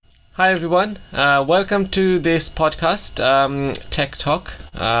Hi everyone, welcome to this podcast, Tech Talk,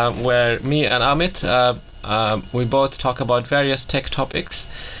 where me and Amit, we both talk about various tech topics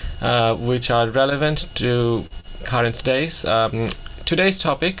which are relevant to current days. Today's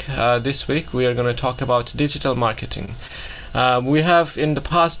topic, this week, we are going to talk about digital marketing. We have in the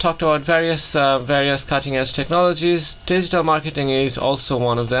past talked about various cutting edge technologies. Digital marketing is also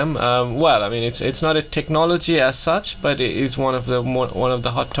one of them. It's not a technology as such, but it is one of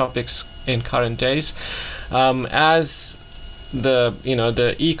the hot topics in current days. As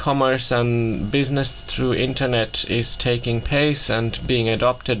the e-commerce and business through internet is taking pace and being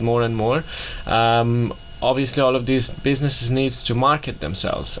adopted more and more. Obviously, all of these businesses needs to market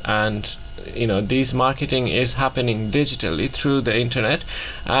themselves, and these marketing is happening digitally through the internet,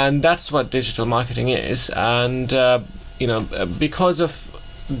 and that's what digital marketing is. And because of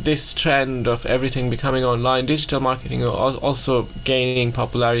this trend of everything becoming online, digital marketing also gaining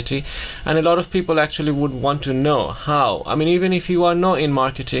popularity, and a lot of people actually would want to know how. I mean, even if you are not in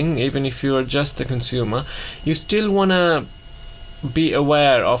marketing, even if you are just the consumer, you still want to be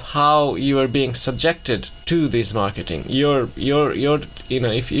aware of how you are being subjected to this marketing.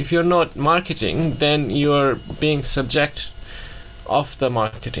 If you're not marketing, then you're being subject of the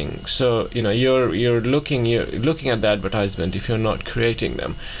marketing. So you're looking at the advertisement if you're not creating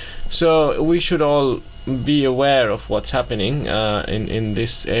them. So we should all be aware of what's happening in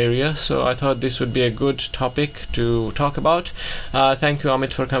this area. So I thought this would be a good topic to talk about. Thank you,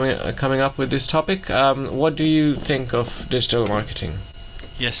 Amit, for coming up with this topic. What do you think of digital marketing?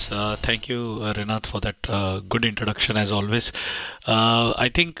 Yes, thank you, Rinat, for that good introduction as always. I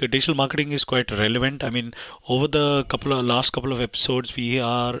think digital marketing is quite relevant. I mean, over the last couple of episodes, we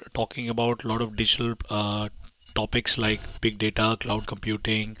are talking about a lot of digital topics like big data, cloud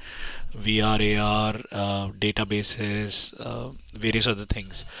computing, VR, AR, databases, various other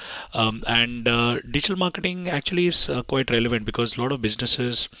things. And digital marketing actually is quite relevant because a lot of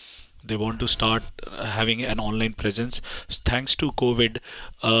businesses, they want to start having an online presence. Thanks to COVID,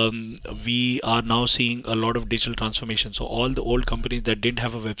 we are now seeing a lot of digital transformation. So all the old companies that didn't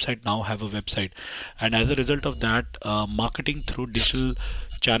have a website now have a website. And as a result of that, marketing through digital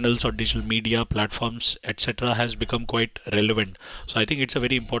channels or digital media platforms, etc., has become quite relevant. So I think it's a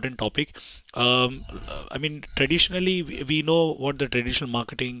very important topic. Traditionally, we know what the traditional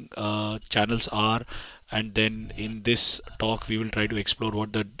marketing channels are, and then in this talk we will try to explore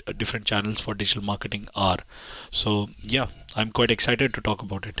what the different channels for digital marketing are. So yeah, I'm quite excited to talk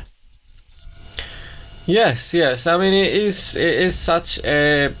about it. Yes. I mean, it is such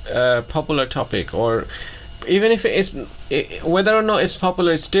a popular topic, or even if whether or not it's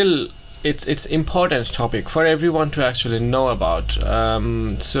popular, it's important topic for everyone to actually know about.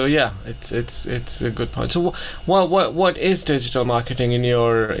 So yeah, it's a good point. So what is digital marketing in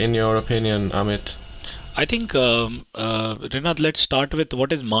your opinion, Amit? I think Rinat, let's start with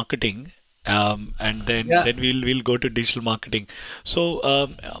what is marketing. And then we'll go to digital marketing. So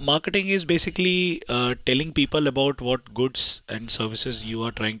marketing is basically telling people about what goods and services you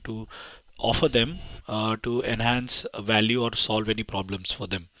are trying to offer them to enhance value or solve any problems for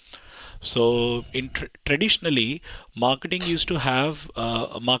them. So traditionally, marketing used to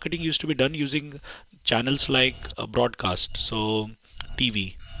be done using channels like broadcast, so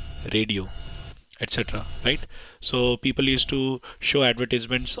TV, radio, etc. Right? So people used to show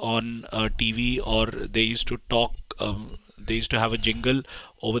advertisements on TV, or they used to talk. They used to have a jingle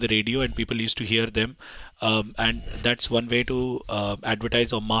over the radio, and people used to hear them. And that's one way to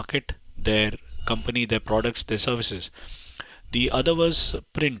advertise or market their company, their products, their services. The other was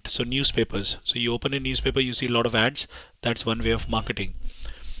print, so newspapers. So you open a newspaper, you see a lot of ads. That's one way of marketing.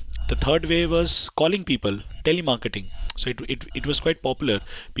 The third way was calling people, telemarketing. So it was quite popular.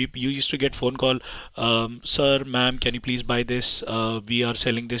 You used to get phone call, sir, ma'am, can you please buy this? We are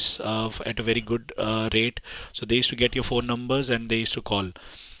selling this at a very good rate. So they used to get your phone numbers and they used to call.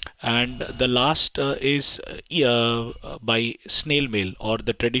 And the last is by snail mail or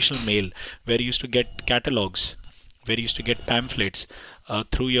the traditional mail, where you used to get catalogs, where you used to get pamphlets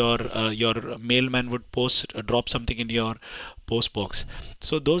through your mailman would drop something in your post box.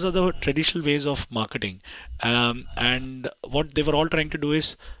 So those are the traditional ways of marketing, and what they were all trying to do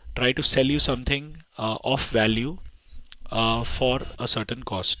is try to sell you something of value for a certain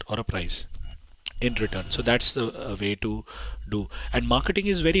cost or a price in return. So that's the way to do. And marketing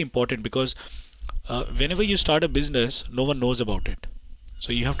is very important because whenever you start a business, no one knows about it.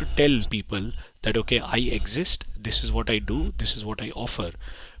 So you have to tell people that, okay, I exist, this is what I do, this is what I offer.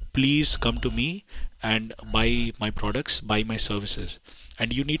 Please come to me and buy my products, buy my services.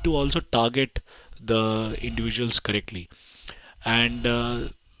 And you need to also target the individuals correctly. And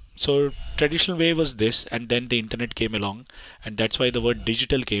So traditional way was this, and then the internet came along, and that's why the word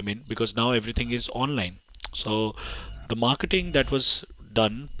digital came in, because now everything is online. So the marketing that was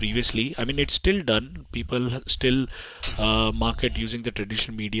done previously, I mean, it's still done. People still market using the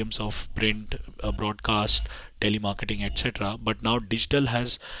traditional mediums of print, broadcast, telemarketing, etc. But now digital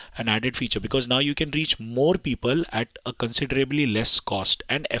has an added feature, because now you can reach more people at a considerably less cost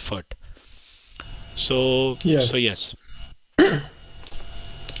and effort. So, Yes. so yes.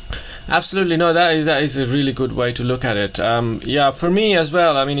 Absolutely, no. That is a really good way to look at it. Yeah, for me as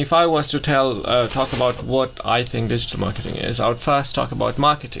well. I mean, if I was to talk about what I think digital marketing is, I would first talk about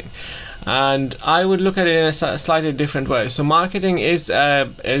marketing, and I would look at it in a slightly different way. So, marketing is a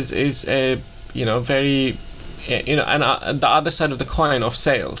very and the other side of the coin of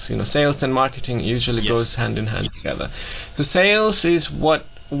sales. Sales and marketing usually goes hand in hand together. So, sales is what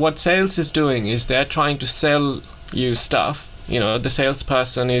sales is doing is they're trying to sell you stuff. The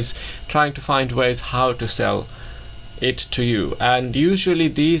salesperson is trying to find ways how to sell it to you, and usually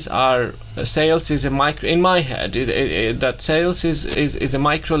these are sales is a micro. In my head, that sales is a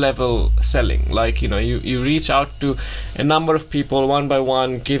micro level selling. Like you reach out to a number of people one by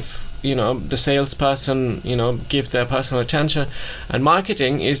one, give the salesperson give their personal attention, and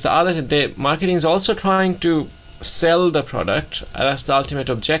marketing is the other. Marketing is also trying to sell the product. That's the ultimate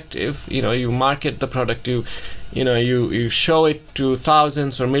objective. You market the product, you show it to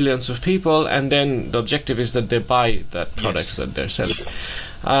thousands or millions of people, and then the objective is that they buy that product that they're selling.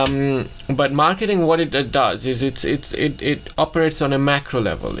 But marketing, what it does is it operates on a macro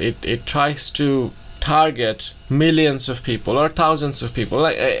level. It tries to target millions of people or thousands of people,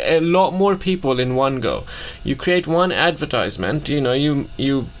 like a lot more people in one go. You create one advertisement, you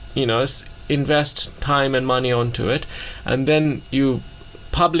invest time and money onto it, and then you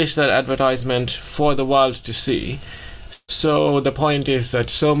publish that advertisement for the world to see. So the point is that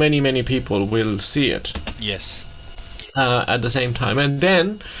so many people will see it. Yes. At the same time, and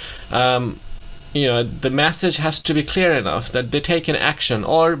then the message has to be clear enough that they take an action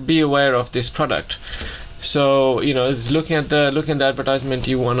or be aware of this product. So looking at the advertisement,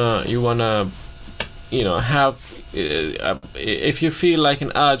 you wanna have. If you feel like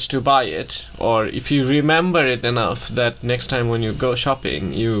an urge to buy it, or if you remember it enough that next time when you go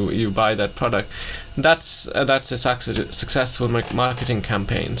shopping you buy that product, that's a successful marketing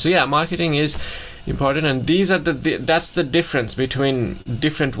campaign. So yeah, marketing is important, and that's the difference between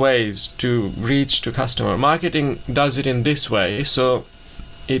different ways to reach to customer. Marketing does it in this way, so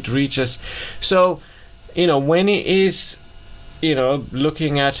it reaches. So when it is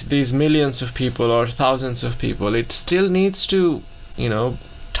looking at these millions of people or thousands of people, it still needs to,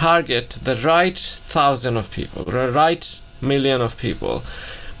 target the right thousand of people, the right million of people,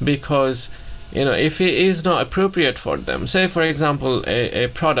 because, if it is not appropriate for them, say for example, a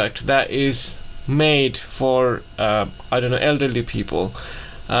product that is made for, elderly people,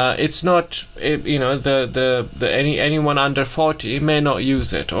 it's not, anyone under 40 may not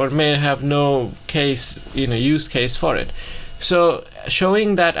use it or may have no use case for it. So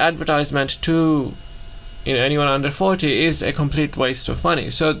showing that advertisement to anyone under 40 is a complete waste of money.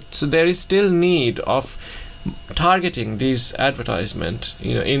 So there is still need of targeting these advertisement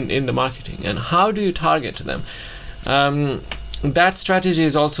in the marketing. And how do you target them? That strategy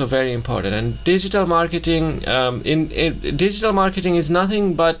is also very important. And digital marketing digital marketing is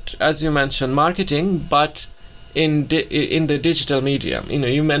nothing but, as you mentioned, marketing, but in the digital medium.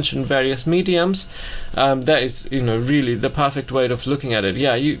 You mentioned various mediums. That is really the perfect way of looking at it.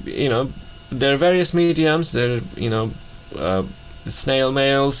 Yeah, there are various mediums. There are snail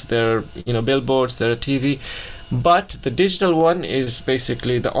mails, there are billboards, there are TV, but the digital one is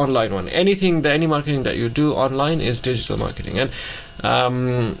basically the online one. Any marketing that you do online is digital marketing.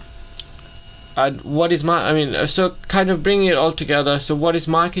 And what is so kind of bringing it all together. So what is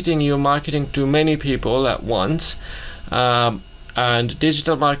marketing? You're marketing to many people at once, and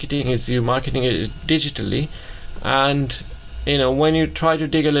digital marketing is you marketing it digitally. And when you try to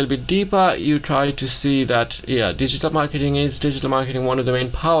dig a little bit deeper, you try to see that digital marketing. One of the main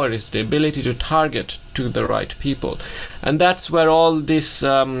power is the ability to target to the right people, and that's where all this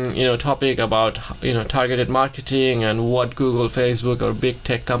topic about targeted marketing and what Google, Facebook, or big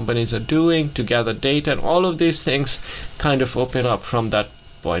tech companies are doing to gather data, and all of these things kind of open up from that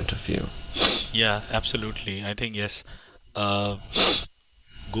point of view. Yeah, absolutely. I think yes.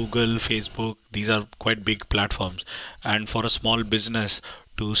 Google, Facebook, these are quite big platforms, and for a small business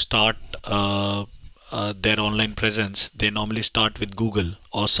to start their online presence, they normally start with Google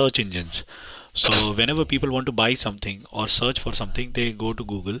or search engines. So whenever people want to buy something or search for something, they go to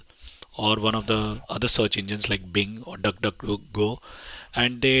Google or one of the other search engines like Bing or DuckDuckGo,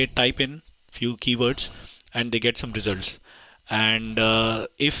 and they type in few keywords and they get some results. And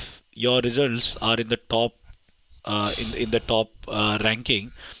if your results are in the top in the top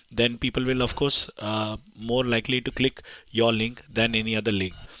ranking, then people will of course more likely to click your link than any other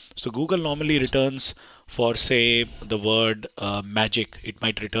link. So Google normally returns for say the word magic, it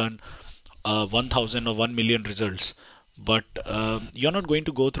might return 1000 or 1 million results, but you're not going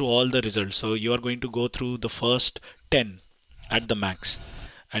to go through all the results. So you are going to go through the first 10 at the max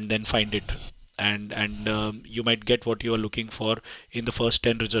and then find it. And you might get what you are looking for in the first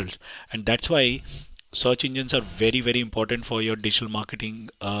 10 results. And that's why search engines are very, very important for your digital marketing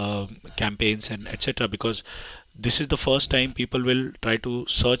campaigns and etc. Because this is the first time people will try to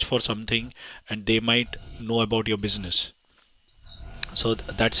search for something and they might know about your business. So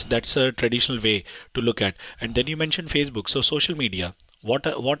that's a traditional way to look at. And then you mentioned Facebook. So social media. What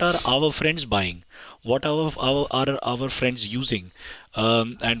are our friends buying? What are our friends using?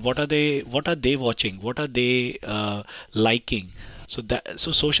 And what are they watching? What are they liking?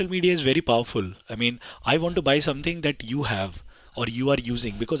 So social media is very powerful. I mean, I want to buy something that you have or you are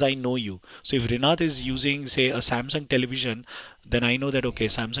using because I know you. So if Rinath is using, say, a Samsung television, then I know that okay,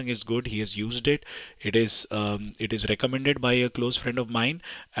 Samsung is good. He has used it. It is recommended by a close friend of mine,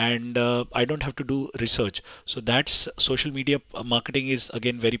 and I don't have to do research. So that's social media marketing is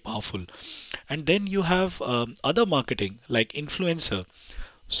again very powerful. And then you have other marketing like influencer.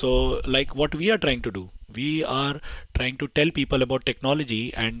 So, like what we are trying to do, we are trying to tell people about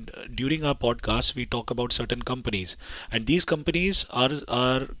technology, and during our podcast, we talk about certain companies, and these companies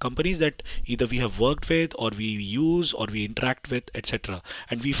are companies that either we have worked with, or we use, or we interact with, etc.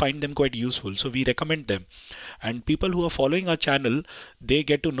 And we find them quite useful, so we recommend them. And people who are following our channel, they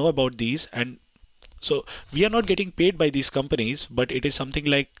get to know about these, and so we are not getting paid by these companies, but it is something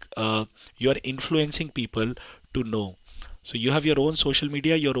like you are influencing people to know. So you have your own social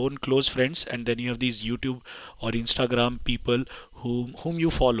media, your own close friends, and then you have these YouTube or Instagram people whom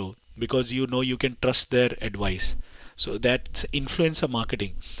you follow because you know you can trust their advice. So that's influencer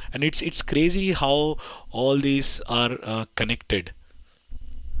marketing, and it's crazy how all these are connected.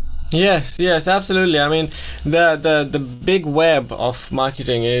 Yes, absolutely. I mean, the big web of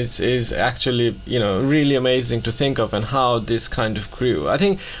marketing is actually, really amazing to think of, and how this kind of grew. I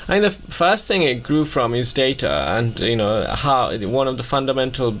think the first thing it grew from is data, and how one of the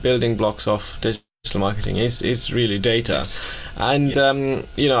fundamental building blocks of digital marketing is really data. And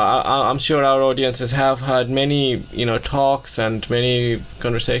I'm sure our audiences have heard many talks and many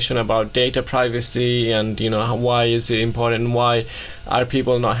conversation about data privacy, and why is it important, why are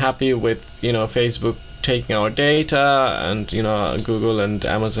people not happy with Facebook taking our data, and Google and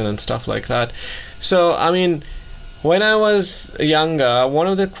Amazon and stuff like that. So I mean, when I was younger, one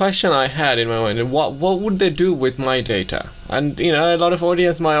of the question I had in my mind, what would they do with my data? And a lot of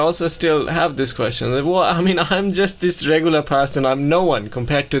audience might also still have this question. Well, I mean, I'm just this regular person. I'm no one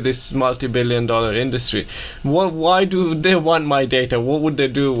compared to this multi-billion-dollar industry. Why do they want my data? What would they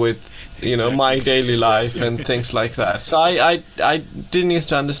do with my daily life and things like that? So I didn't used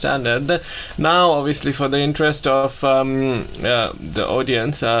to understand that. Now, obviously, for the interest of the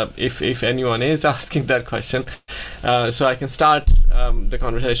audience, if anyone is asking that question, so I can start the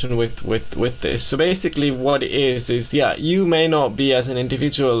conversation with this. So basically, what it is you may not be as an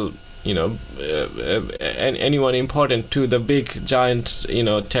individual anyone important to the big giant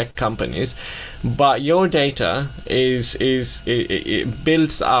tech companies, but your data it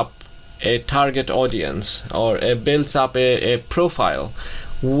builds up a target audience, or it builds up a profile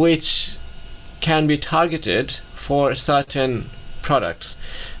which can be targeted for certain products.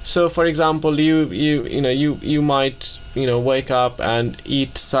 So for example, you might wake up and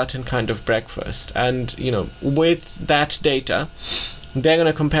eat certain kind of breakfast, and with that data they're going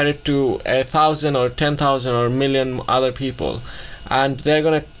to compare it to 1,000 or 10,000 or a million other people, and they're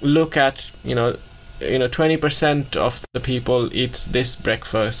going to look at 20% of the people eats this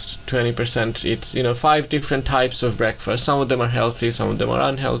breakfast, 20% eats 5 different types of breakfast. Some of them are healthy, some of them are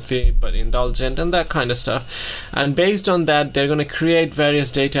unhealthy but indulgent, and that kind of stuff. And based on that, they're going to create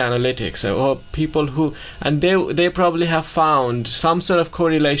various data analytics, or people who, and they probably have found some sort of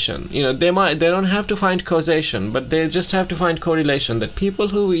correlation. They don't have to find causation, but they just have to find correlation, that people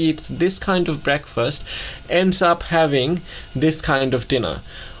who eat this kind of breakfast ends up having this kind of dinner,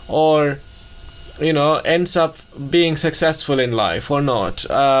 or ends up being successful in life or not,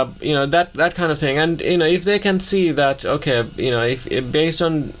 that kind of thing. And if they can see that, okay, if based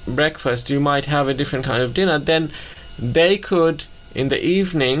on breakfast you might have a different kind of dinner, then they could in the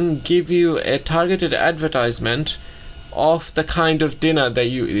evening give you a targeted advertisement of the kind of dinner that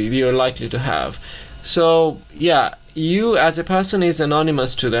you're likely to have. So you as a person is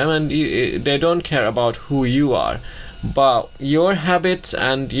anonymous to them, and they don't care about who you are, but your habits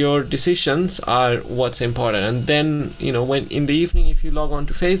and your decisions are what's important. And then, when in the evening, if you log on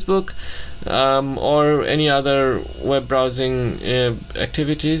to Facebook or any other web browsing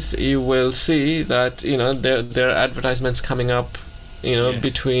activities, you will see that there are advertisements coming up,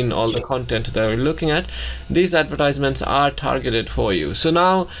 between all the content that we're looking at. These advertisements are targeted for you. So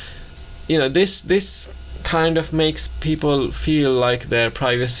now, this kind of makes people feel like their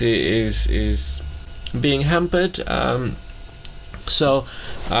privacy is being hampered. So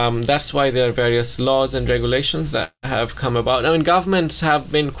that's why there are various laws and regulations that have come about. I mean, governments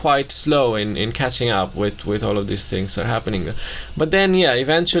have been quite slow in catching up with all of these things that are happening. But then,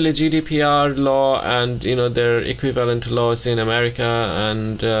 eventually GDPR law and, their equivalent laws in America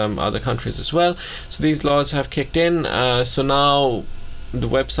and other countries as well. So these laws have kicked in. So now the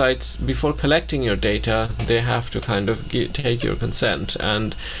websites, before collecting your data, they have to kind of take your consent.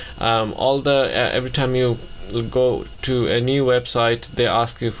 And every time you go to a new website, they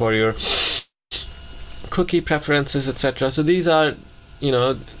ask you for your cookie preferences, etc. So these are,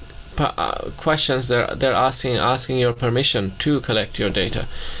 questions they're asking your permission to collect your data.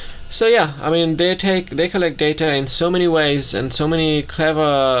 So I mean, they collect data in so many ways and so many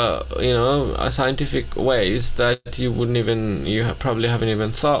clever, scientific ways that you probably haven't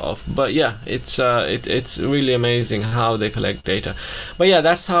even thought of. But it's really amazing how they collect data. But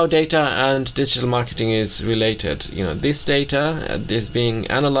that's how data and digital marketing is related. This data is being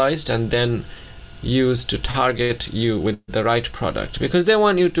analyzed and then used to target you with the right product, because they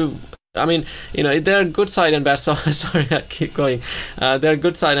want you to. I mean, there are good side and bad side. Sorry, I keep going. There are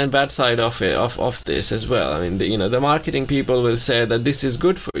good side and bad side of this as well. I mean, the marketing people will say that this is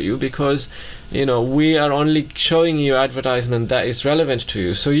good for you because, we are only showing you advertisement that is relevant to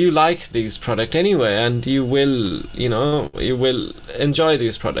you. So you like this product anyway, and you will enjoy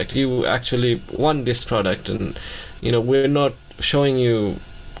this product. You actually want this product, and we're not showing you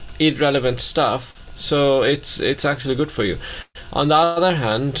irrelevant stuff. So it's actually good for you. On the other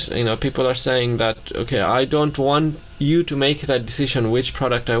hand, people are saying that, okay, I don't want you to make that decision which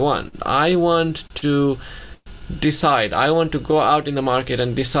product I want. I want to decide. I want to go out in the market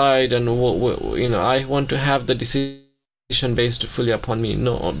and decide, and I want to have the decision based fully upon me,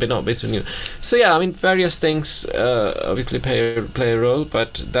 not based on you. So I mean, various things obviously play a role,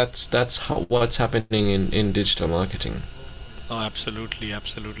 but that's what's happening in digital marketing. Oh, absolutely,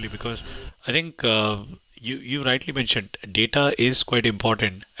 because I think you rightly mentioned data is quite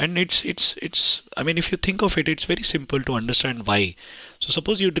important, and it's I mean, if you think of it, it's very simple to understand why. So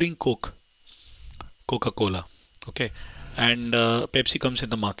suppose you drink Coca-Cola, okay, and Pepsi comes in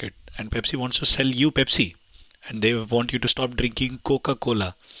the market, and Pepsi wants to sell you Pepsi, and they want you to stop drinking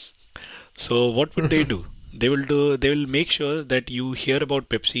Coca-Cola. So what would they do? They will make sure that you hear about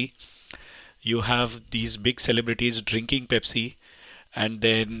Pepsi. You have these big celebrities drinking Pepsi, and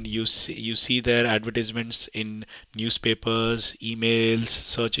then you see their advertisements in newspapers, emails,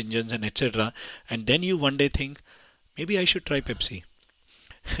 search engines, and etc. And then you one day think, maybe I should try Pepsi.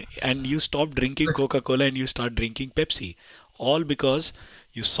 And you stop drinking Coca-Cola and you start drinking Pepsi. All because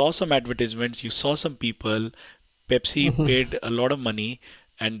you saw some advertisements, you saw some people, Pepsi paid a lot of money,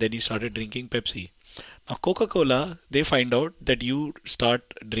 and then you started drinking Pepsi. Now Coca-Cola, they find out that you start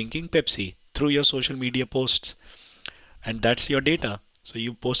drinking Pepsi through your social media posts, and that's your data. So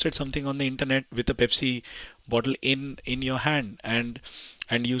you posted something on the internet with a Pepsi bottle in your hand, and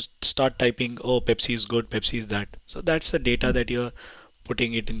you start typing, oh, Pepsi is good, Pepsi is that. So that's the data that you're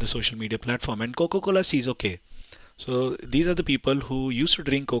putting it in the social media platform, and Coca-Cola sees, okay, so these are the people who used to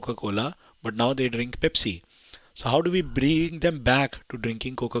drink Coca-Cola, but now they drink Pepsi. So how do we bring them back to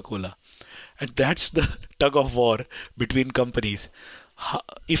drinking Coca-Cola? And that's the tug of war between companies. How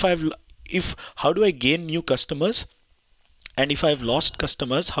do I gain new customers? And if I've lost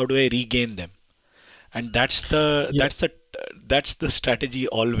customers, how do I regain them? And that's the strategy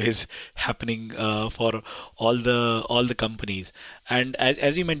always happening for all the companies. And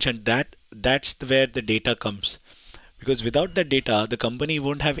as you mentioned, that's where the data comes, because without the data, the company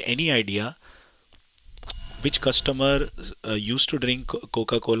won't have any idea which customer used to drink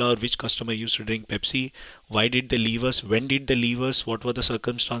Coca-Cola or which customer used to drink Pepsi. Why did they leave us? When did they leave us? What were the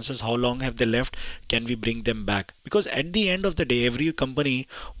circumstances? How long have they left? Can we bring them back? Because at the end of the day, every company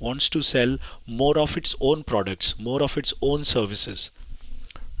wants to sell more of its own products, more of its own services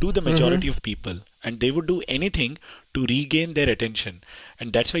to the majority of people. And they would do anything to regain their attention.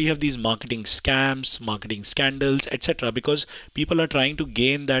 And that's why you have these marketing scams, marketing scandals, etc. Because people are trying to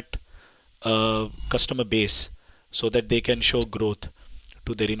gain that customer base so that they can show growth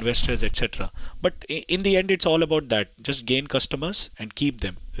to their investors, etc. But in the end, it's all about that. Just gain customers and keep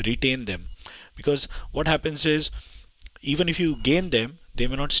them, retain them. Because what happens is, even if you gain them, they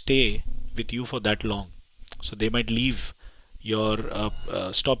may not stay with you for that long. So they might leave your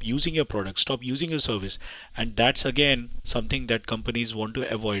stop using your product, stop using your service, and that's again something that companies want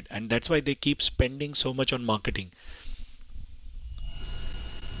to avoid, and that's why they keep spending so much on marketing.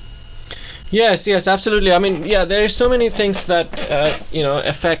 Yes, absolutely. I mean, there are so many things that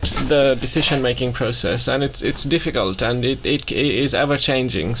affects the decision-making process, and it's difficult, and it is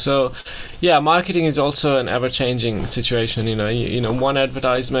ever-changing. So, marketing is also an ever-changing situation. One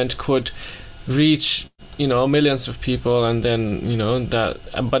advertisement could reach millions of people, and then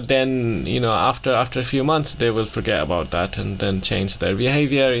but then after a few months they will forget about that and then change their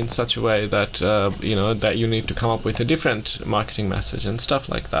behavior in such a way that that you need to come up with a different marketing message and stuff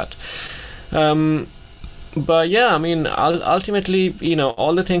like that. But I mean, ultimately,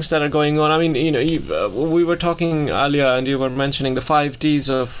 all the things that are going on. I mean, we were talking earlier, and you were mentioning the 5 Ds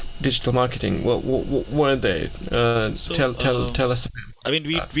of digital marketing. What were they? Tell us. I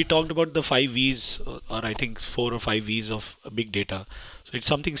mean, we talked about the 5 Vs, or I think 4 or 5 Vs of big data. So it's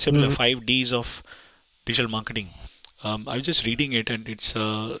something similar, 5 Ds of digital marketing. I was just reading it, and it's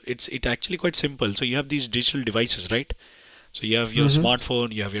actually quite simple. So you have these digital devices, right? So you have your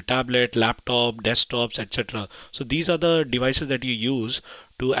smartphone, you have your tablet, laptop, desktops, etc. So these are the devices that you use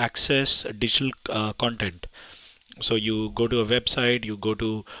to access digital content. So you go to a website, you go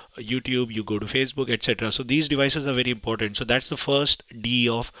to YouTube, you go to Facebook, etc. So these devices are very important. So that's the first D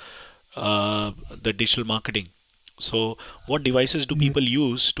of the digital marketing. So what devices do people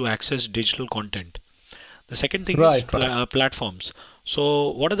use to access digital content? The second thing is platforms. So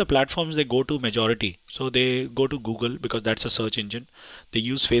what are the platforms they go to majority? So they go to Google because that's a search engine. They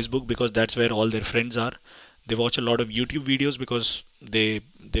use Facebook because that's where all their friends are. They watch a lot of YouTube videos because they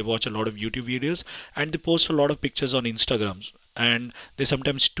watch a lot of YouTube videos, and they post a lot of pictures on Instagrams, and they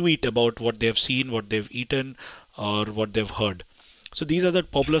sometimes tweet about what they have seen, what they've eaten, or what they've heard. So these are the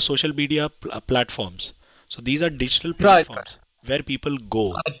popular social media platforms. So these are digital platforms where people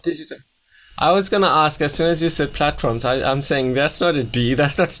go. Digital. I was going to ask, as soon as you said platforms, I'm saying that's not a D.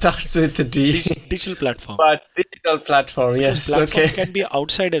 That's not starts with the D. Digital platform. But digital platform, yes. Platform can be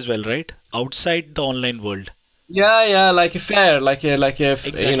outside as well, right? Outside the online world. Like a fair, like if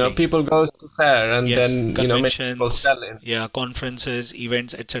exactly. People go to fair and then conventions, people sell in. Conferences,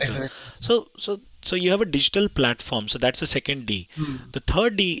 events, etc. So you have a digital platform. So that's the second D. The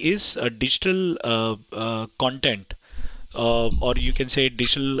third D is digital content. Or you can say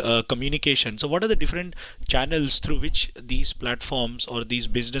digital communication. So what are the different channels through which these platforms or these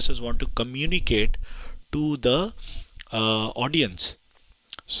businesses want to communicate to the audience?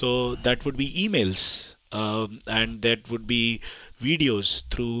 So that would be emails, and that would be videos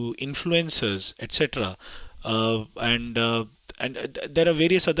through influencers, etc. And there are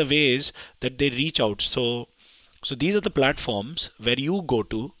various other ways that they reach out. So these are the platforms where you go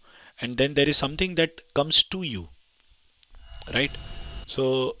to, and then there is something that comes to you. Right,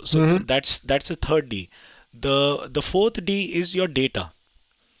 so that's the third D. The fourth D is your data.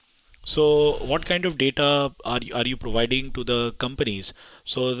 So what kind of data are you providing to the companies?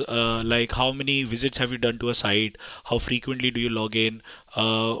 So like how many visits have you done to a site? How frequently do you log in?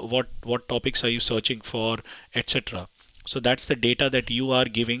 What topics are you searching for, etc. So that's the data that you are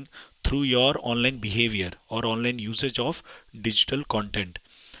giving through your online behavior or online usage of digital content.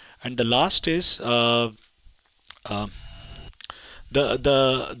 And the last is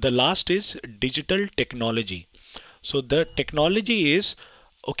the last is digital technology. So the technology is,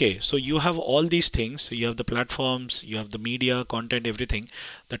 okay, so you have all these things. So you have the platforms, you have the media, content, everything.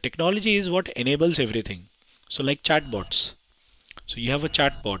 The technology is what enables everything. So like chatbots. So you have a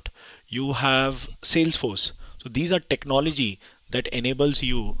chatbot, you have Salesforce. So these are technology that enables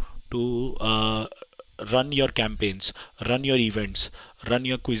you to run your campaigns, run your events, run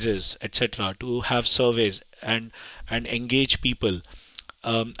your quizzes, etc., to have surveys and engage people,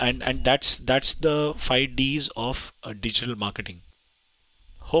 and that's the 5 Ds of digital marketing.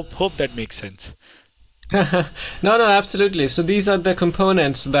 Hope that makes sense. No, absolutely. So these are the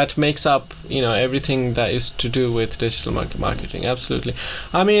components that makes up everything that is to do with digital marketing. Absolutely.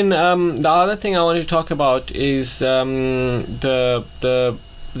 I mean, the other thing I want to talk about is the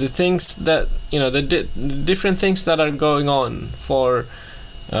things that the different things that are going on for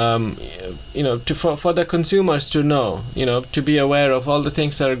for the consumers to know, to be aware of all the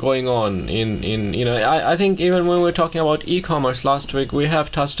things that are going on in I think even when we were talking about e-commerce last week, we have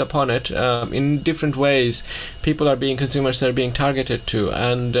touched upon it in different ways. Consumers that are being targeted to,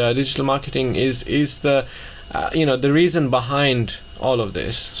 and digital marketing is the the reason behind all of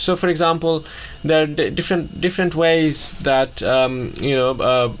this. So, for example, there are different ways that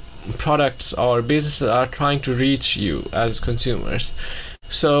products or businesses are trying to reach you as consumers.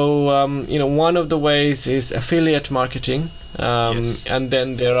 So, one of the ways is affiliate marketing, and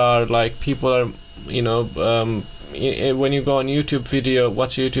then there are like people are, when you go on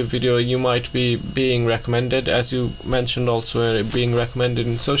watch YouTube video, you might be being recommended, as you mentioned, also being recommended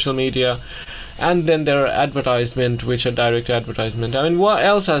in social media. And then there are advertisement, which are direct advertisement. I mean, what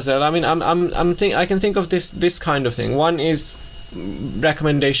else is there? I mean, I can think of this kind of thing. One is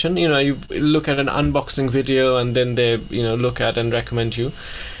recommendation. You look at an unboxing video, and then they look at and recommend you.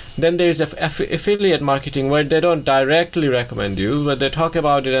 Then there is affiliate marketing, where they don't directly recommend you, but they talk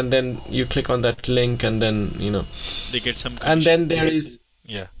about it, and then you click on that link, and then they get some commission. And then there is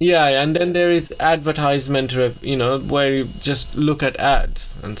and then there is advertisement, where you just look at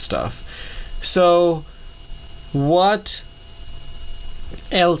ads and stuff. So what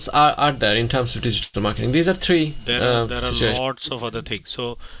else are there in terms of digital marketing? These are three. There are lots of other things.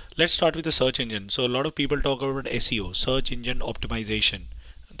 So let's start with the search engine. So a lot of people talk about SEO, search engine optimization.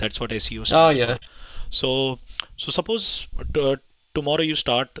 That's what SEO stands for. So suppose tomorrow you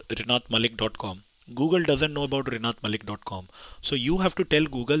start rinathmalik.com. Google doesn't know about rinathmalik.com. So you have to tell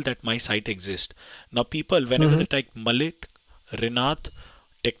Google that my site exists. Now people, whenever they type Malik, Rinath,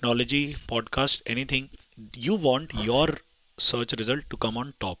 technology, podcast, anything, you want your search result to come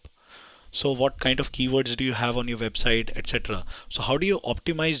on top. So what kind of keywords do you have on your website, etc. So how do you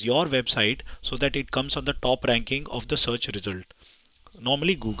optimize your website so that it comes on the top ranking of the search result?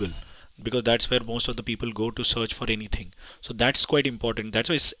 Normally Google, because that's where most of the people go to search for anything. So that's quite important. That's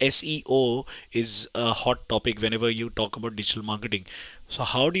why SEO is a hot topic whenever you talk about digital marketing. So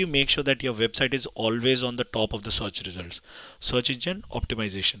how do you make sure that your website is always on the top of the search results? Search engine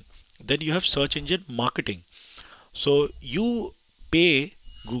optimization. Then you have search engine marketing. So you pay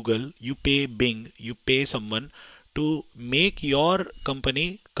Google, you pay Bing, you pay someone to make your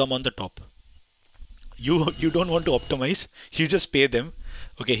company come on the top. You don't want to optimize, you just pay them.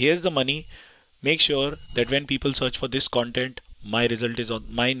 Okay, here's the money. Make sure that when people search for this content, my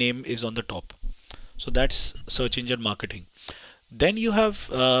name is on the top. So that's search engine marketing. Then you have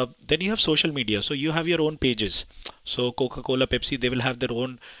social media. So you have your own pages. So Coca-Cola, Pepsi, they will have their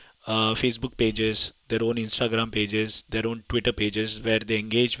own Facebook pages, their own Instagram pages, their own Twitter pages, where they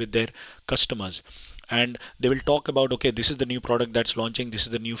engage with their customers. And they will talk about, okay, this is the new product that's launching, this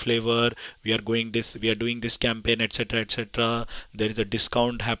is the new flavor, we are doing this campaign, etc., etc. There is a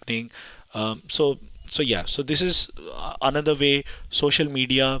discount happening. So this is another way, social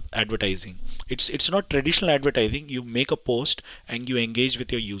media advertising. It's not traditional advertising. You make a post and you engage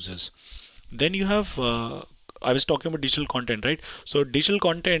with your users. Then you have I was talking about digital content, right? So digital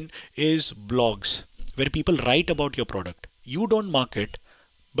content is blogs where people write about your product. You don't market,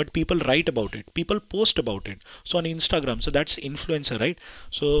 but people write about it. People post about it. So on Instagram, so that's influencer, right?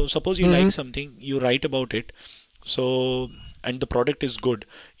 So suppose you like something, you write about it. So, and the product is good.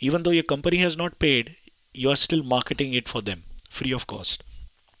 Even though your company has not paid, you are still marketing it for them free of cost.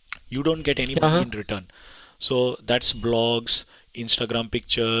 You don't get any money in return. So that's blogs, Instagram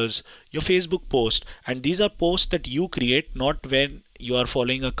pictures, your Facebook post. And these are posts that you create, not when you are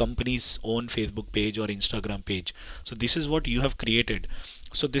following a company's own Facebook page or Instagram page. So this is what you have created.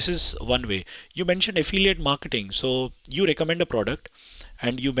 So this is one way. You mentioned affiliate marketing. So you recommend a product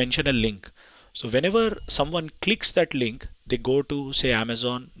and you mention a link. So whenever someone clicks that link, they go to say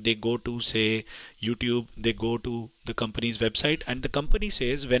Amazon, they go to say YouTube, they go to the company's website, and the company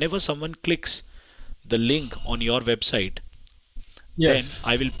says whenever someone clicks the link on your website, then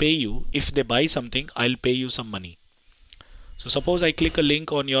I will pay you. If they buy something, I'll pay you some money. So suppose I click a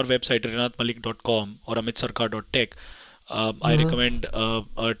link on your website, rinathmalik.com or amitsarkar.tech. I recommend a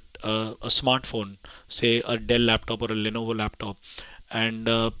smartphone, say a Dell laptop or a Lenovo laptop, and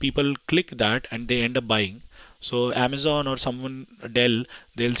people click that and they end up buying. So Amazon or someone, Dell,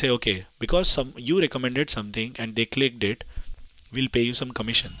 they'll say, okay, because you recommended something and they clicked it, we'll pay you some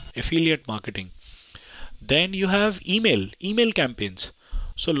commission. Affiliate marketing. Then you have email campaigns.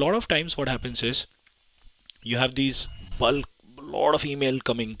 So a lot of times what happens is you have these lot of email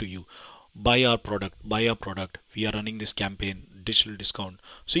coming to you. Buy our product. We are running this campaign, digital discount.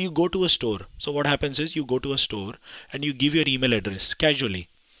 So you go to a store. So what happens is you go to a store and you give your email address casually.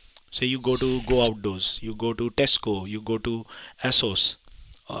 Say you go to Go Outdoors, you go to Tesco, you go to ASOS.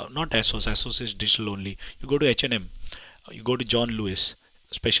 Not ASOS, ASOS is digital only. You go to H&M, you go to John Lewis,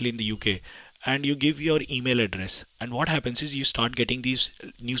 especially in the UK, and you give your email address. And what happens is you start getting these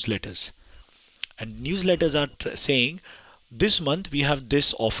newsletters. And newsletters are saying, this month we have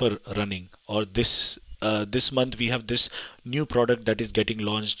this offer running, or this this month we have this new product that is getting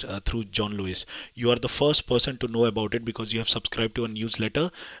launched through John Lewis. You are the first person to know about it because you have subscribed to a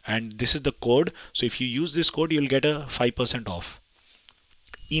newsletter, and this is the code. So if you use this code, you'll get a 5% off.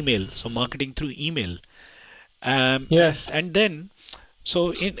 Email, so marketing through email. Yes. And then,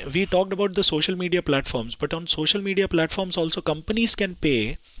 we talked about the social media platforms, but on social media platforms also companies can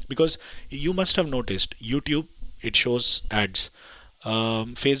pay, because you must have noticed YouTube, it shows ads.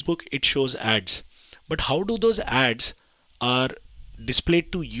 Facebook, it shows ads. But how do those ads are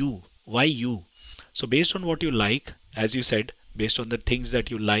displayed to you? Why you? So based on what you like, as you said, based on the things that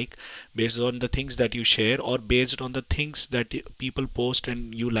you like, based on the things that you share, or based on the things that people post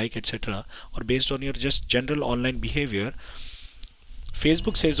and you like, etc., or based on your just general online behavior,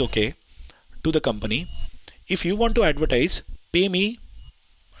 Facebook says, okay, to the company, if you want to advertise, pay me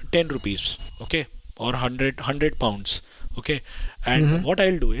 10 rupees, okay, or 100 pounds, okay, and what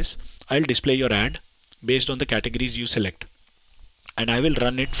I'll do is I'll display your ad based on the categories you select, and I will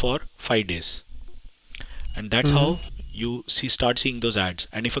run it for 5 days, and that's how you start seeing those ads.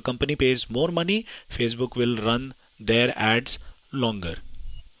 And if a company pays more money, Facebook will run their ads longer,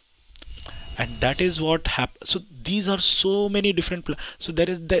 and that is what happens. So these are so many different so there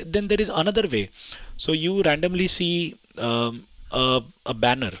is another way. So you randomly see a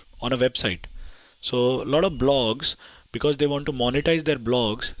banner on a website. So a lot of blogs, because they want to monetize their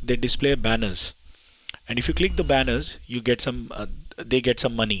blogs, they display banners, and if you click the banners, you get some they get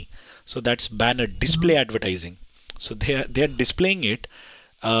some money. So that's banner display advertising. So they are displaying it,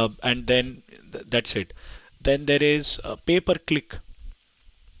 and then that's it. Then there is pay per click.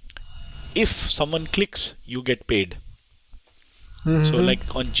 If someone clicks, you get paid. So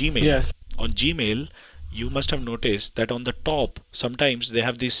like on Gmail, Yes. on Gmail, you must have noticed that on the top, sometimes they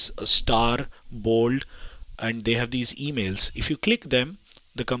have this star, bold, and they have these emails. If you click them,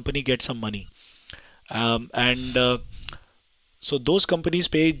 the company gets some money. So those companies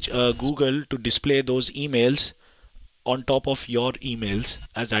pay Google to display those emails on top of your emails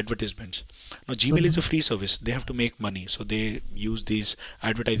as advertisements. Now Gmail is a free service. They have to make money, so they use these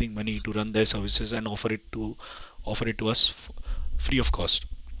advertising money to run their services and offer it to us free of cost.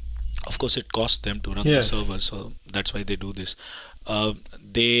 Of course, it costs them to run the server, so that's why they do this.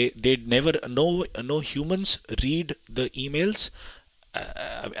 They never no humans read the emails,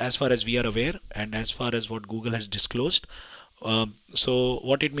 as far as we are aware, and as far as what Google has disclosed. So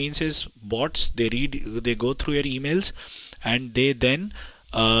what it means is bots, they go through your emails, and they then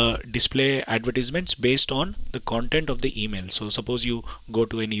display advertisements based on the content of the email. So suppose you go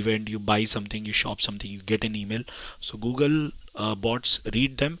to an event, you buy something, you shop something, you get an email. So Google bots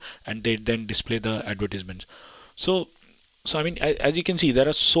read them, and they then display the advertisements. So I mean, as you can see, there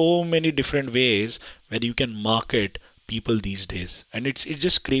are so many different ways where you can market people these days, and it's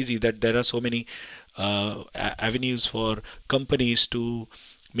just crazy that there are so many avenues for companies to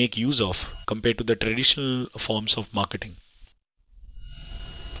make use of compared to the traditional forms of marketing.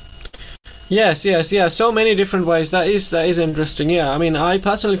 Yes. So many different ways. That is interesting. Yeah, I mean, I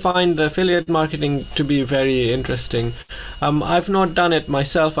personally find the affiliate marketing to be very interesting. I've not done it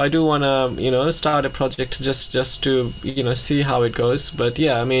myself. I do want to, start a project just to, see how it goes. But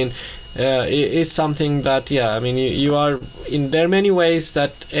yeah, I mean, it's something that, I mean, you are in. There are many ways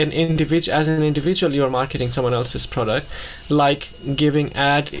that as an individual, you are marketing someone else's product, like giving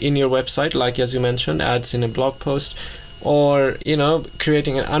ad in your website, like as you mentioned, ads in a blog post, or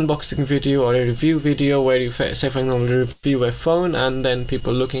creating an unboxing video or a review video where you say, for example, review a phone, and then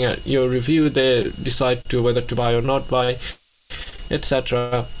people looking at your review, they decide to whether to buy or not buy,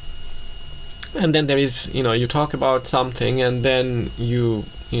 etc. And then there is, you talk about something, and then you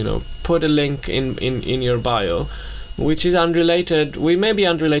put a link in your bio, which is unrelated. We may be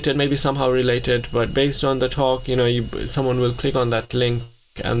unrelated, maybe somehow related, but based on the talk, someone will click on that link,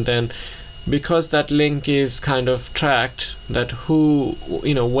 and then because that link is kind of tracked, that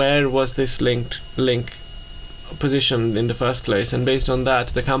where was this link positioned in the first place, and based on that,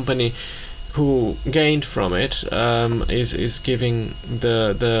 the company who gained from it is giving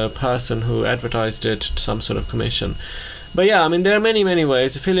the person who advertised it some sort of commission. But yeah, I mean, there are many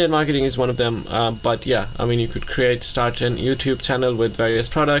ways. Affiliate marketing is one of them. But yeah, I mean, you could start a YouTube channel with various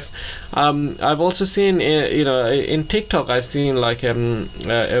products. I've also seen, in TikTok, I've seen like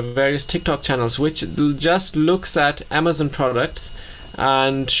various TikTok channels which just looks at Amazon products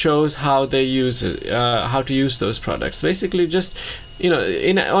and shows how they use how to use those products. Basically, just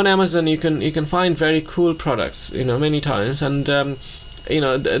on Amazon, you can find very cool products, many times, and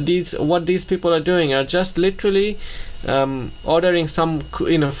what these people are doing are just literally ordering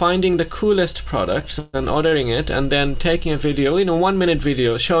finding the coolest products and ordering it, and then taking a video, 1 minute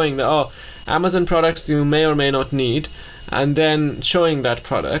video showing that, Amazon products you may or may not need, and then showing that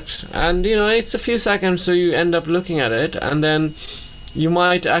product. And it's a few seconds, so you end up looking at it, and then you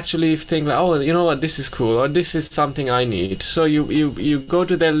might actually think like, oh, you know what, this is cool, or this is something I need. So you go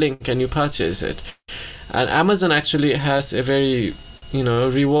to their link and you purchase it. And Amazon actually has a very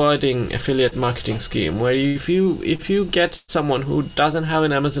rewarding affiliate marketing scheme where if you get someone who doesn't have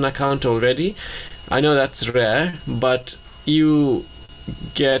an Amazon account already, I know that's rare, but you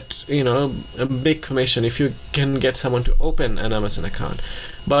get a big commission if you can get someone to open an Amazon account.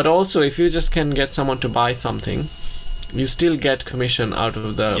 But also if you just can get someone to buy something, you still get commission out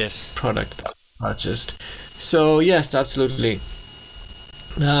of the product purchased. So yes, absolutely.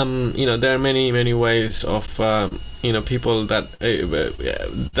 There are many ways of people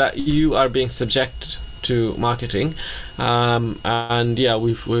that you are being subject to marketing, and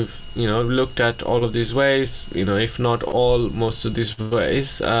we've looked at all of these ways, if not all, most of these ways,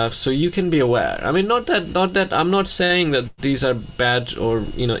 so you can be aware. I mean, not that I'm not saying that these are bad or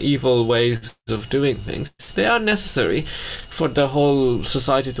evil ways of doing things. They are necessary for the whole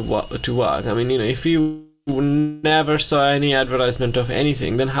society to work. I mean, if you never saw any advertisement of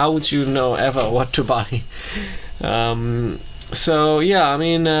anything, then how would you know ever what to buy? So yeah, I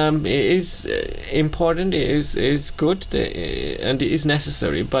mean, it is important, it is good, and it is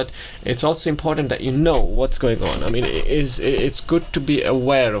necessary, but it's also important that you know what's going on. I mean, it's good to be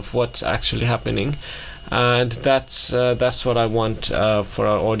aware of what's actually happening, and that's what I want for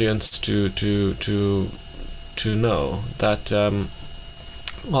our audience to know, that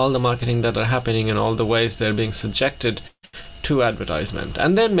all the marketing that are happening and all the ways they're being subjected to advertisement,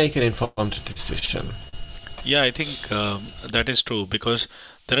 and then make an informed decision. Yeah, I think that is true, because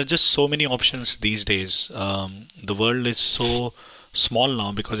there are just so many options these days. The world is so small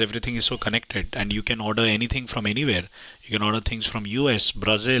now because everything is so connected, and you can order anything from anywhere. You can order things from US,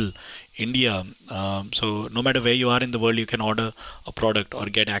 Brazil, India. So no matter where you are in the world, you can order a product or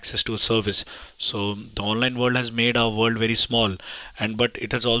get access to a service. So the online world has made our world very small, but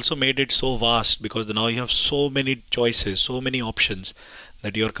it has also made it so vast, because now you have so many choices, so many options,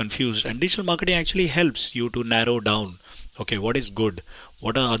 that you're confused. And digital marketing actually helps you to narrow down, okay, what is good,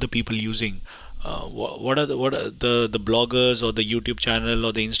 what are other people using, what are the bloggers or the YouTube channel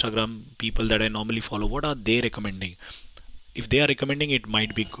or the Instagram people that I normally follow, what are they recommending? If they are recommending, it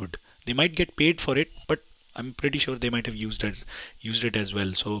might be good. They might get paid for it, but I'm pretty sure they might have used it as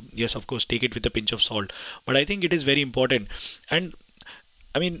well. So yes, of course, take it with a pinch of salt, but I think it is very important. And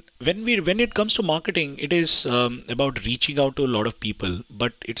I mean, when it comes to marketing, it is about reaching out to a lot of people,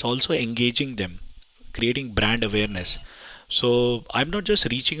 but it's also engaging them, creating brand awareness. So I'm not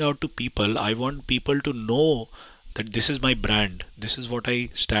just reaching out to people. I want people to know that this is my brand, this is what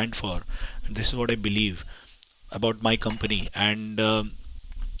I stand for, and this is what I believe about my company. And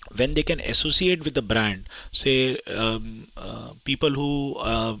when they can associate with the brand, say people who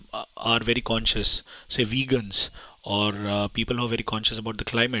are very conscious, say vegans, or people who are very conscious about the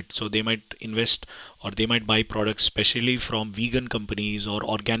climate, so they might invest or they might buy products specially from vegan companies or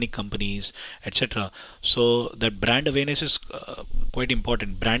organic companies, etc. So that brand awareness is quite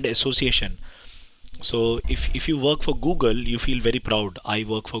important, brand association. So if you work for Google, you feel very proud, I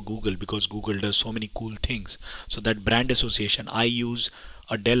work for Google because Google does so many cool things. So that brand association, I use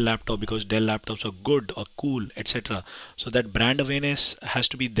a Dell laptop because Dell laptops are good or cool, etc. So that brand awareness has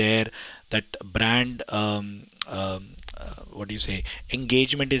to be there. That brand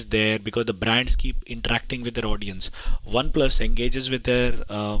engagement is there, because the brands keep interacting with their audience. OnePlus engages with their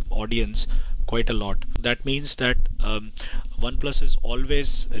audience quite a lot. That means that OnePlus is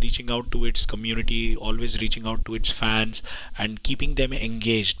always reaching out to its community, always reaching out to its fans and keeping them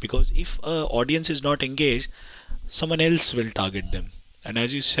engaged, because if an audience is not engaged, someone else will target them. And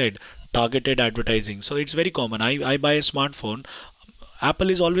as you said, targeted advertising. So it's very common. I buy a smartphone. Apple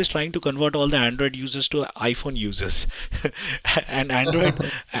is always trying to convert all the Android users to iPhone users. And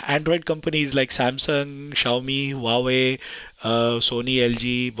Android companies like Samsung, Xiaomi, Huawei, Sony,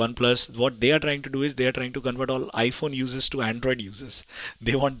 LG, OnePlus, what they are trying to do is they are trying to convert all iPhone users to Android users.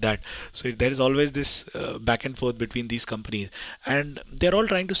 They want that. So there is always this back and forth between these companies. And they're all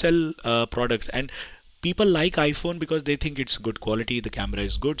trying to sell products. And people like iPhone because they think it's good quality, the camera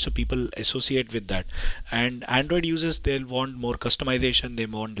is good, so people associate with that. And Android users, they'll want more customization, they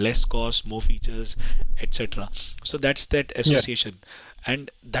want less cost, more features, etc. So that's that association. Yeah. And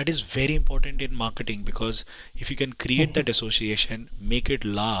that is very important in marketing, because if you can create that association, make it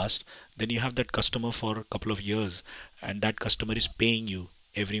last, then you have that customer for a couple of years, and that customer is paying you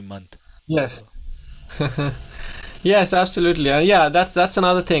every month. Yes. Yes, absolutely. Yeah, that's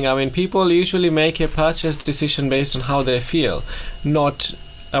another thing. I mean, people usually make a purchase decision based on how they feel, not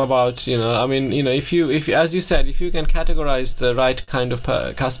about, I mean, if you, as you said, if you can categorize the right kind of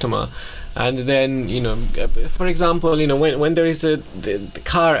customer, and then, for example, when there is the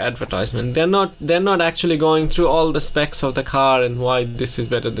car advertisement, they're not actually going through all the specs of the car and why this is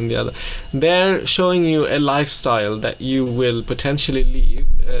better than the other. They're showing you a lifestyle that you will potentially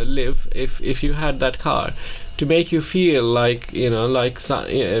live if you had that car, to make you feel like,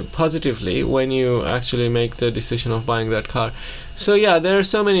 positively when you actually make the decision of buying that car. So yeah, there are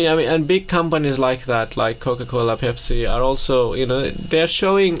so many, and big companies like that, like Coca-Cola, Pepsi, are also, they're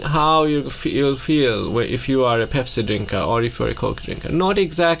showing how you'll feel if you are a Pepsi drinker or if you're a Coke drinker. Not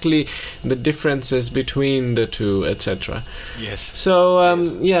exactly the differences between the two, etc. Yes. So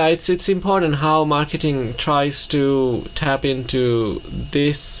yeah, it's important how marketing tries to tap into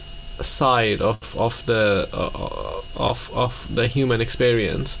this side of the human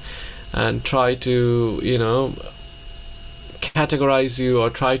experience, and try to, categorize you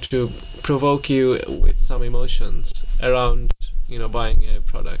or try to provoke you with some emotions around, buying a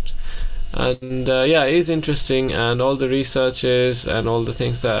product. And yeah, it is interesting, and all the researches and all the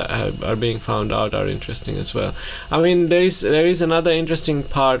things that are being found out are interesting as well. I mean, there is another interesting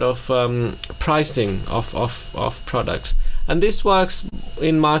part of pricing of products, and this works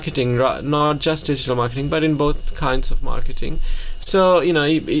in marketing, not just digital marketing, but in both kinds of marketing. So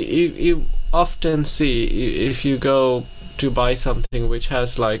you often see, if you go to buy something which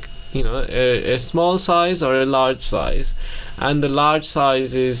has like, a small size or a large size, and the large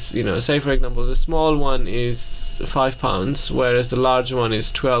size is, say for example, the small one is £5, whereas the large one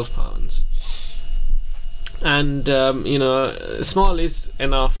is £12, and small is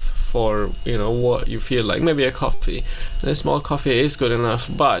enough for what you feel like, maybe a coffee. The small coffee is good enough,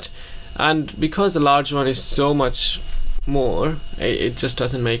 and because the large one is so much more, it just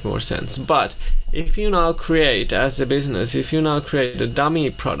doesn't make more sense. But if you now create, as a business, if you now create a dummy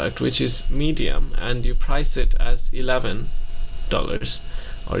product which is medium, and you price it as $11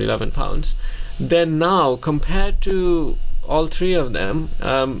 or £11, then now, compared to all three of them,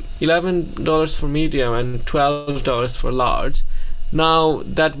 $11 for medium and $12 for large, now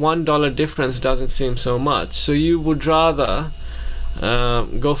that $1 difference doesn't seem so much. So you would rather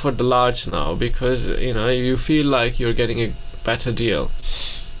go for the large now, because you feel like you're getting a better deal.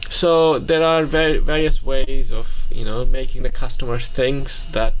 So there are various ways of making the customer thinks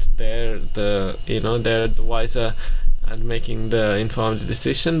that they're the wiser and making the informed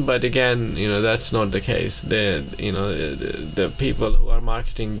decision. But again, that's not the case. The people who are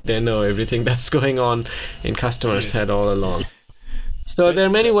marketing, they know everything that's going on in customers' head all along. So there are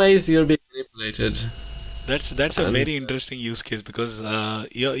many ways you're being manipulated. That's a very interesting use case, because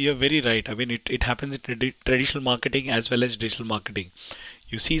you're very right. I mean, it happens in traditional marketing as well as digital marketing.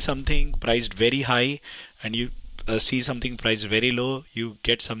 You see something priced very high, and you see something priced very low. You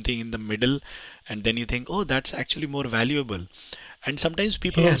get something in the middle, and then you think, oh, that's actually more valuable. And sometimes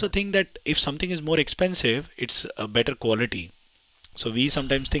people also think that if something is more expensive, it's a better quality. So we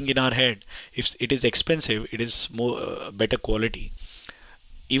sometimes think in our head, if it is expensive, it is more better quality.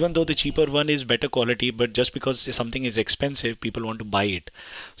 Even though the cheaper one is better quality, but just because something is expensive, people want to buy it.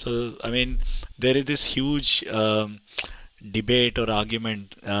 So, I mean, there is this huge debate or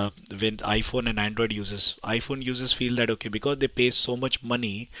argument with iPhone and Android users. iPhone users feel that, okay, because they pay so much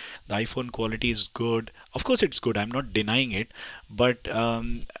money, the iPhone quality is good. Of course, it's good. I'm not denying it, but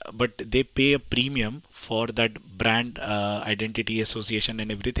they pay a premium for that brand identity, association,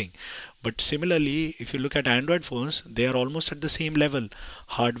 and everything. But similarly, if you look at Android phones, they are almost at the same level,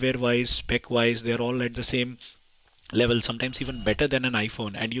 hardware-wise, spec-wise. They are all at the same level, sometimes even better than an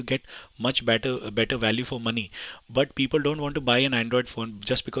iPhone, and you get much better value for money. But people don't want to buy an Android phone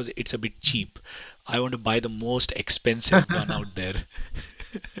just because it's a bit cheap. I want to buy the most expensive one out there.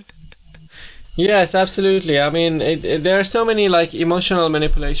 Yes, absolutely. I mean, there are so many, like, emotional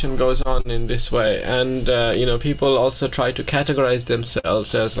manipulation goes on in this way, and people also try to categorize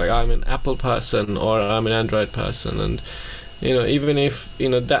themselves as like, I'm an Apple person or I'm an Android person, and even if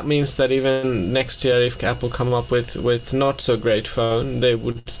that means that even next year, if Apple come up with not so great phone, they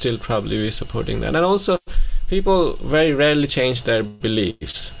would still probably be supporting that. And also, people very rarely change their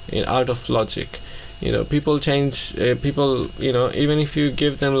beliefs out of logic. People change. Even if you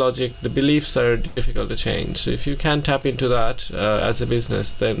give them logic, the beliefs are difficult to change. So if you can tap into that as a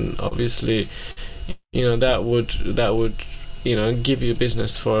business, then obviously, that would give you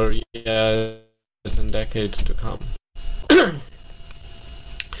business for years and decades to come.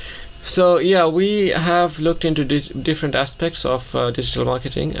 So yeah, we have looked into different aspects of digital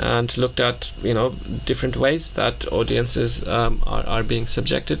marketing and looked at different ways that audiences are being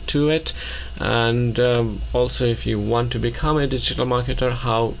subjected to it, and also if you want to become a digital marketer,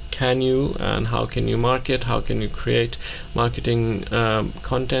 how can you market, how can you create marketing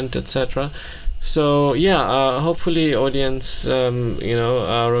content, etc. So yeah, hopefully our audience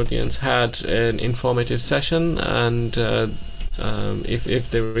had an informative session, and if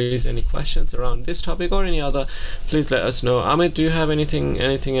there is any questions around this topic or any other, please let us know. Amit, do you have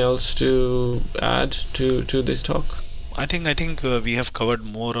anything else to add to this talk? I think we have covered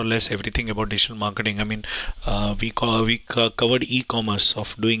more or less everything about digital marketing. I mean, we covered e-commerce,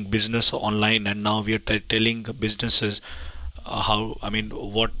 of doing business online, and now we are telling businesses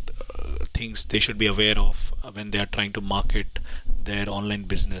what things they should be aware of when they are trying to market their online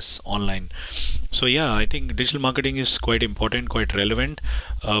business online. So yeah, I think digital marketing is quite important, quite relevant,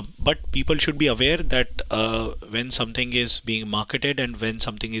 but people should be aware that when something is being marketed and when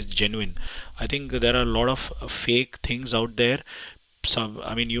something is genuine. I think there are a lot of fake things out there.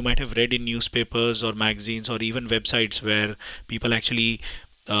 You might have read in newspapers or magazines or even websites where people actually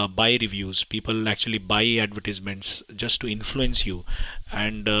buy reviews, people actually buy advertisements just to influence you,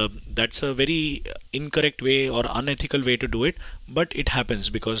 and that's a very incorrect way or unethical way to do it, but it happens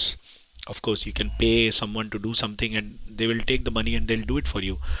because of course you can pay someone to do something and they will take the money and they'll do it for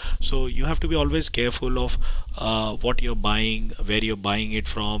you. So you have to be always careful of what you're buying, where you're buying it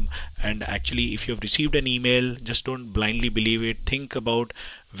from, and actually if you've received an email, just don't blindly believe it. Think about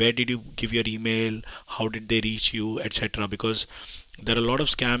where did you give your email, how did they reach you, etc., because there are a lot of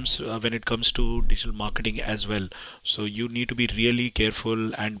scams when it comes to digital marketing as well. So you need to be really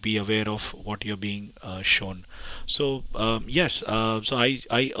careful and be aware of what you're being shown. So so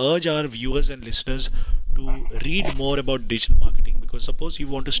I urge our viewers and listeners to read more about digital marketing, because suppose you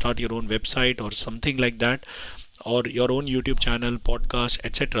want to start your own website or something like that, or your own YouTube channel, podcast,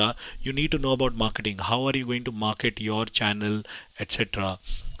 etc., you need to know about marketing. How are you going to market your channel, etc.,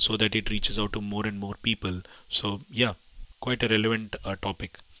 so that it reaches out to more and more people. So yeah, quite a relevant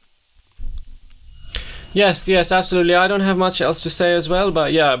topic. Yes, absolutely. I don't have much else to say as well,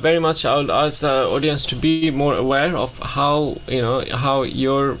 but yeah, very much I would ask the audience to be more aware of how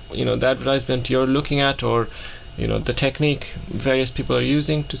your the advertisement you're looking at, or the technique various people are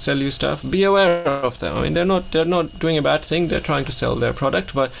using to sell you stuff. Be aware of them. I mean, they're not doing a bad thing. They're trying to sell their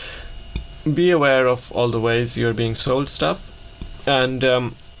product, but be aware of all the ways you're being sold stuff. And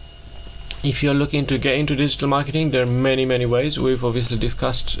if you're looking to get into digital marketing, there are many ways. We've obviously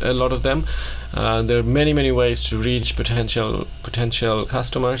discussed a lot of them. There are many ways to reach potential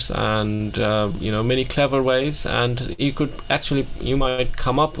customers, and many clever ways. And you might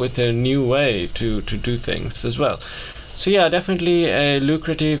come up with a new way to do things as well. So yeah, definitely a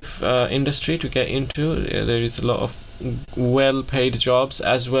lucrative industry to get into. There is a lot of well-paid jobs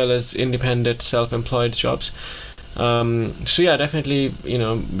as well as independent, self-employed jobs. So yeah, definitely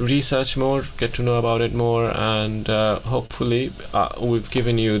research more, get to know about it more, and hopefully we've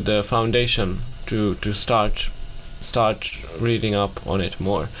given you the foundation to start reading up on it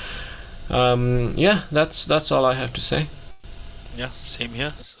more. Yeah, that's all I have to say. Yeah, same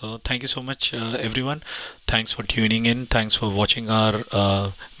here. So thank you so much, everyone. Thanks for tuning in, thanks for watching our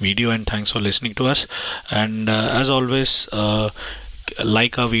video, and thanks for listening to us. And as always,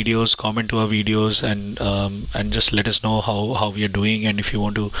 like our videos, comment to our videos, and just let us know how we are doing. And if you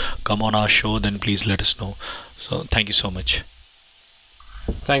want to come on our show, then please let us know. So thank you so much.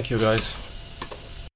 Thank you, guys.